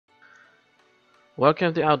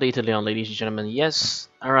Welcome to Outdated Leon, ladies and gentlemen. Yes,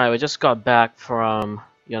 alright, we just got back from,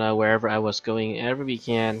 wherever I was going every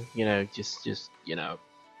weekend,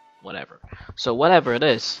 whatever. So whatever it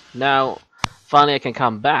is, now, finally I can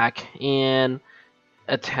come back and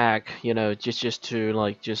attack, just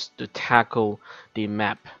to tackle the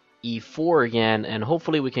map E4 again, and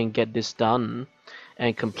hopefully we can get this done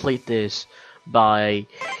and complete this by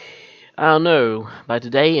I don't know. By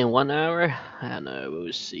today in 1 hour? I don't know.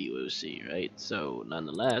 We'll see, right? So,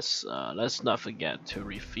 nonetheless, let's not forget to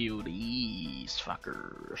refuel these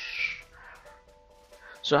fuckers.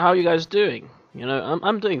 So, how are you guys doing?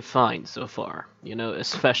 I'm doing fine so far.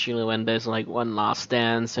 Especially when there's like one last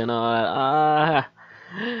dance and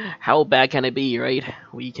how bad can it be, right?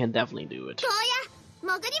 We can definitely do it.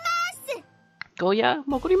 Goya,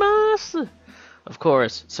 mogurimasu! Of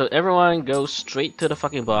course, so everyone goes straight to the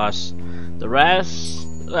fucking boss. The rest,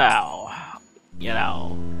 well,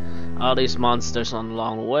 all these monsters on the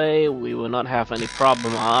long way, we will not have any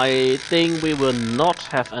problem. I think we will not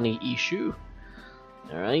have any issue.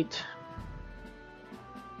 Alright.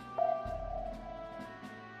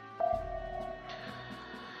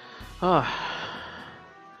 Yeah,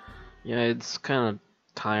 it's kind of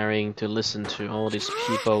tiring to listen to all these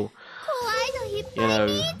people,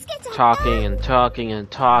 talking in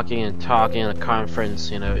a conference,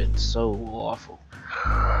 it's so awful.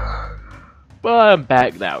 But I'm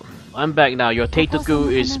back now. Your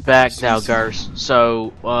Taitoku is back now, guys.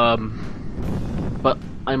 So, but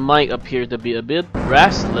I might appear to be a bit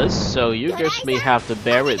restless, so you guys may have to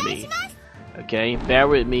bear with me. Okay, bear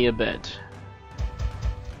with me a bit.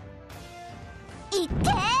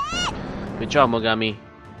 Good job, Mogami.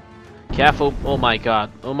 Careful! Oh my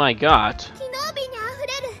god! Oh my god!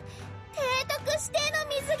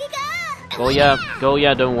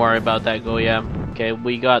 Goya, don't worry about that, Goya. Okay,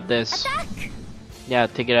 we got this. Yeah,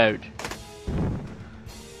 take it out.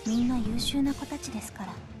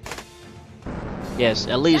 Yes,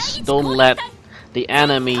 at least don't let the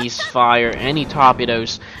enemies fire any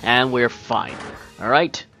torpedoes, and we're fine.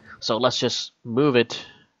 Alright? So let's just move it.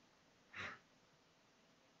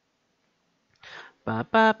 Come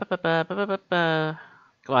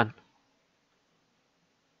on.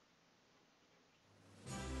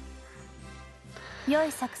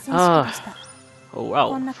 Oh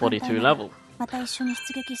wow, 42 level.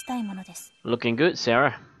 Looking good,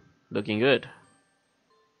 Sarah. Looking good.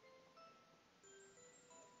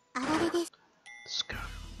 Let's go.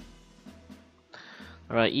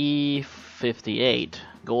 Alright, E58.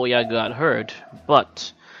 Goya got hurt,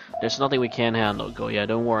 but there's nothing we can't handle, Goya.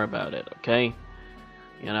 Don't worry about it, okay?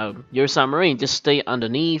 Your submarine, just stay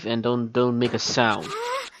underneath and don't make a sound.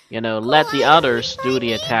 Let the others do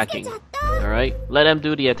the attacking. Alright? Let them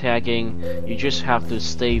do the attacking. You just have to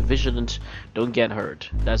stay vigilant. Don't get hurt.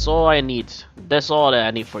 That's all I need. That's all that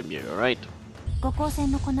I need from you, alright?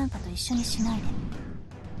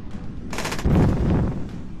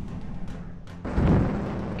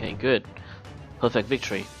 Okay, good. Perfect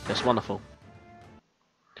victory. That's wonderful.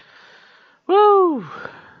 Woo!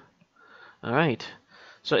 Alright.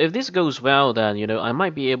 So if this goes well, then, I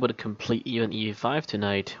might be able to complete even E5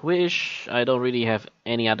 tonight, which I don't really have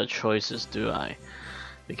any other choices, do I?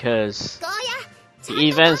 Because the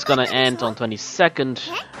event's gonna end on 22nd,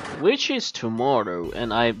 which is tomorrow,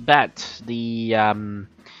 and I bet the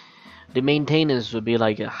maintenance will be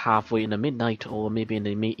like halfway in the midnight or maybe in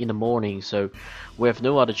the morning, so we have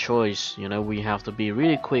no other choice. We have to be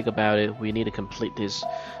really quick about it. We need to complete this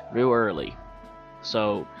real early.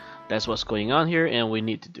 So that's what's going on here, and we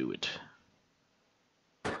need to do it.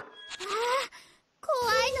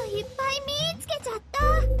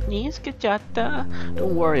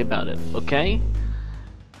 Don't worry about it, okay?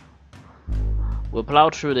 We'll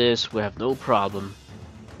plow through this, we have no problem.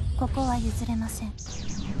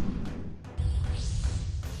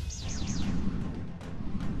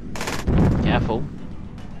 Careful.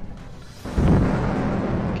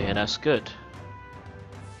 Okay, that's good.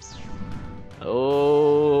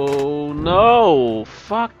 Oh no!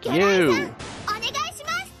 Fuck you!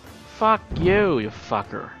 Fuck you, you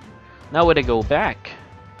fucker. Now where to go back?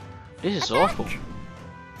 This is awful.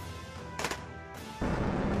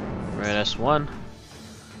 Right, that's one.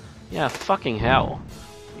 Yeah, fucking hell.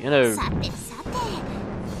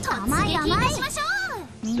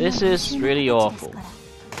 This is really awful.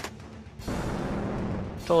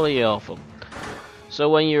 Totally awful. So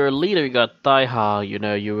when you're a leader, you got Daiha,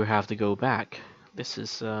 you have to go back. This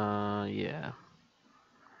is, yeah.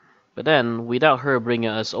 But then, without her bringing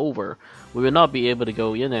us over, we will not be able to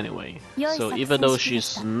go in anyway. So even though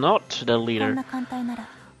she's not the leader,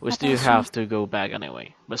 we still have to go back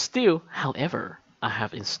anyway. But still, however, I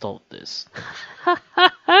have installed this.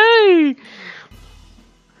 Hey!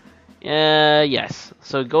 Yes.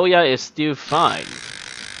 So Goya is still fine.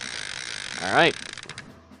 Alright.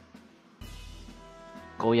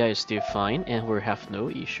 Goya is still fine, and we have no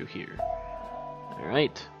issue here.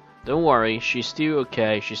 Alright. Don't worry, she's still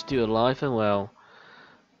okay, she's still alive and well.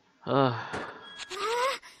 Now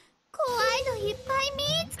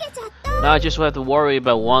I just have to worry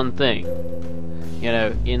about one thing. You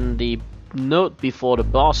know, in the note before the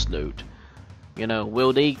boss note, you know,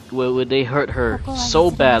 will they hurt her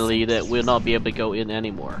so badly that we'll not be able to go in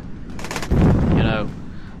anymore? You know,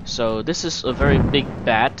 so this is a very big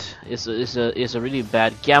bet. It's a really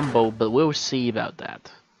bad gamble, but we'll see about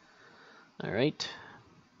that. All right.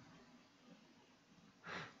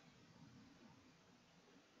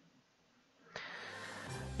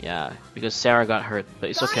 Yeah, because Sarah got hurt, but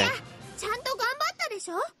it's okay.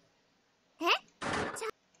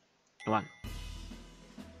 Come on.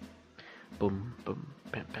 Boom, boom,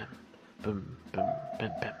 bam, bam. Boom, boom,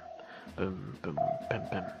 bam, bam. Boom, boom, bam,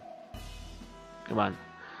 bam. Come on.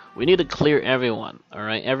 We need to clear everyone,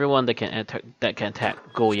 alright? Everyone that can attack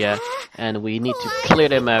Goya, and we need to clear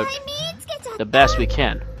them out the best we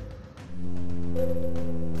can.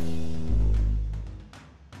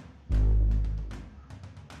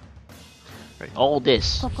 Right, all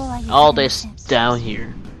this down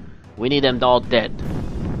here. We need them all dead.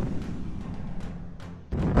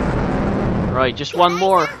 Right, just one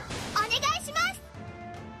more.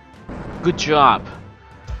 Good job.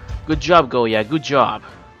 Good job, Goya. Good job.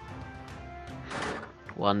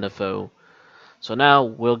 Wonderful. So now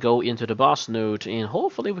we'll go into the boss node, and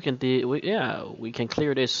hopefully we can we can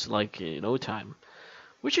clear this like in no time,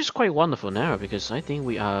 which is quite wonderful now because I think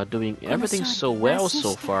we are doing everything so well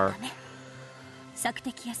so far.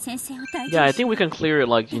 Yeah, I think we can clear it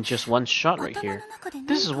like in just one shot right here.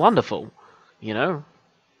 This is wonderful, you know.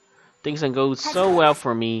 Things can go so well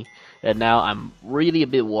for me, and now I'm really a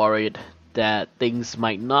bit worried that things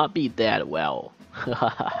might not be that well.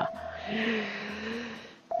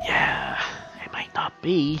 Yeah, it might not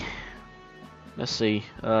be. Let's see.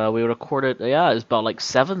 We recorded. Yeah, it's about like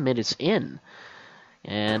 7 minutes in,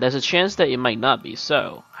 and there's a chance that it might not be.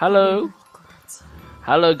 So, hello,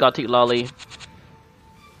 hello, Gothic Lolly.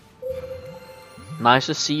 Nice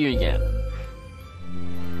to see you again.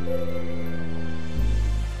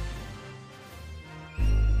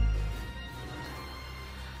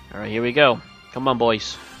 Alright, here we go. Come on,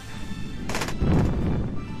 boys.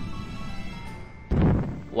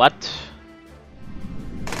 What?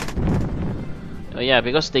 Oh yeah,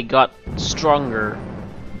 because they got stronger,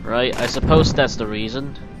 right? I suppose that's the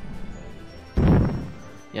reason.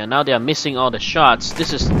 Yeah, now they are missing all the shots.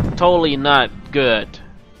 This is totally not good.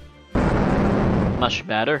 Much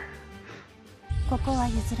better. Come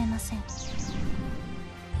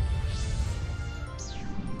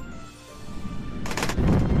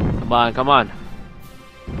on, come on.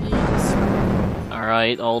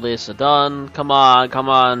 Alright, all this are done. Come on, come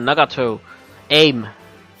on, Nagato. Aim.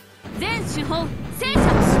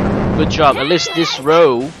 Good job. At least this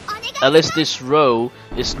row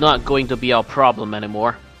is not going to be our problem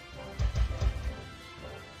anymore.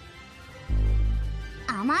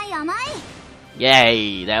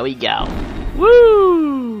 Yay, there we go.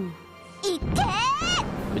 Woo!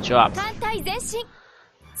 Good job.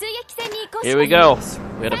 Here we go.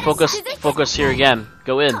 We have to focus here again.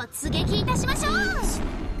 Go in.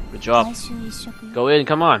 Good job. Go in,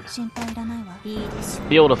 come on.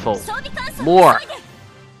 Beautiful. More.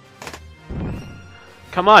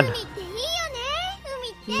 Come on.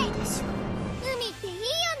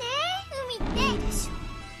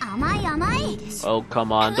 Oh,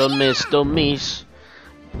 come on. Don't miss, don't miss.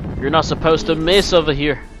 You're not supposed to miss over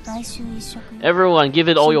here. Everyone, give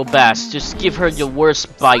it all your best. Just give her your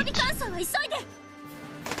worst bite.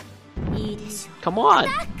 Come on.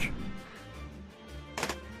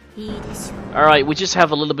 Alright, we just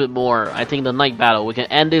have a little bit more. I think the night battle. We can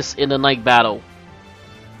end this in the night battle.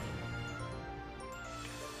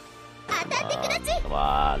 Come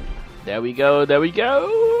on. There we go, there we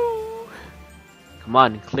go. Come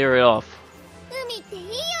on, clear it off.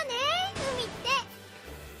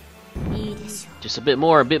 Just a bit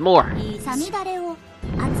more, a bit more.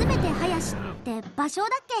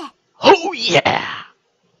 Oh yeah!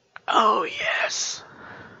 Oh yes!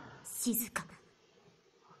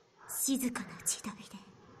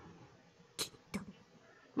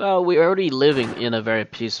 Well, we're already living in a very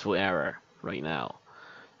peaceful era right now.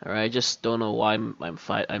 Alright, I just don't know why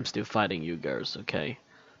I'm still fighting you girls, okay?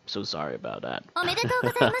 I'm so sorry about that.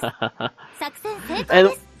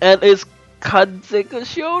 and it's Kancolle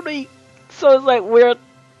Spring. So it's like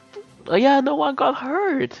Oh yeah, no one got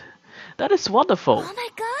hurt. That is wonderful. Oh my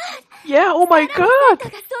god! Yeah, oh my god!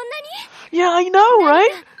 Yeah, I know,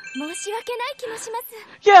 right?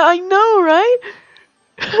 Yeah, I know, right?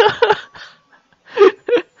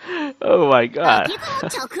 Oh my god.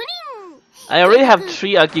 I already have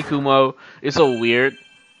 3 Akikumo. It's so weird.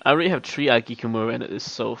 I already have 3 Akikumo and it is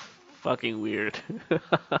so fucking weird.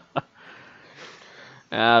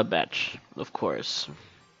 Badge, of course.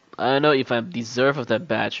 I don't know if I deserve of that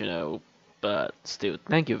badge, but still,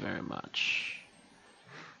 thank you very much.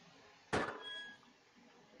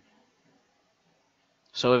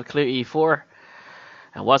 So we've cleared E4,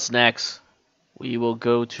 and what's next? We will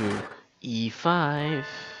go to E5.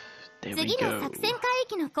 There we go.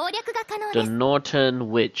 The Northern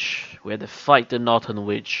Witch. We have to fight the Northern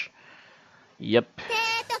Witch. Yep.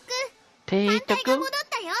 Teitoku?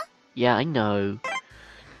 Yeah, I know.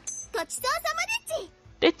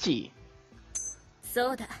 Dechi.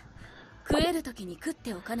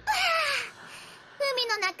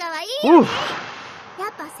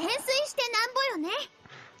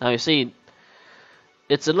 Now you see,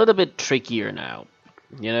 it's a little bit trickier now.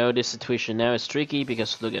 This situation now is tricky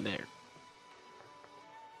because look at there.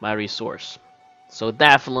 My resource. So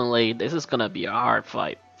definitely, this is gonna be a hard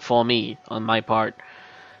fight for me on my part.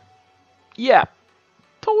 Yeah,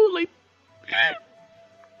 totally.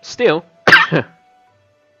 Still.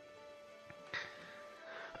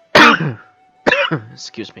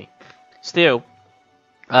 Excuse me. Still.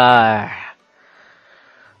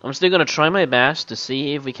 I'm still gonna try my best to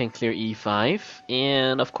see if we can clear E5,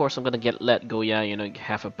 and of course I'm gonna let Goya,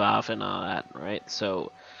 have a buff and all that, right?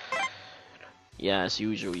 So, yeah, as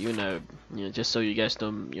usual, just so you guys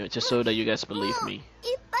don't, just so that you guys believe me.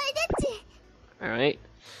 All right.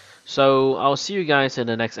 So I'll see you guys in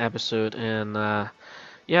the next episode, and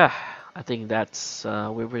yeah, I think that's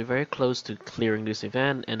we're very close to clearing this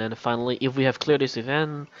event, and then finally, if we have cleared this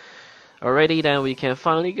event already, then we can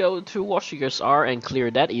finally go to Washingers R and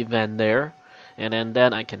clear that event there, and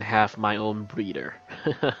then I can have my own breeder.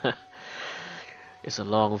 It's a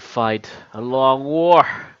long fight, a long war,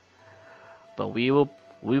 but we will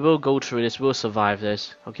go through this. We'll survive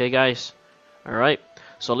this. Okay, guys. All right.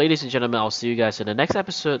 So, ladies and gentlemen, I'll see you guys in the next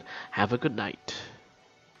episode. Have a good night.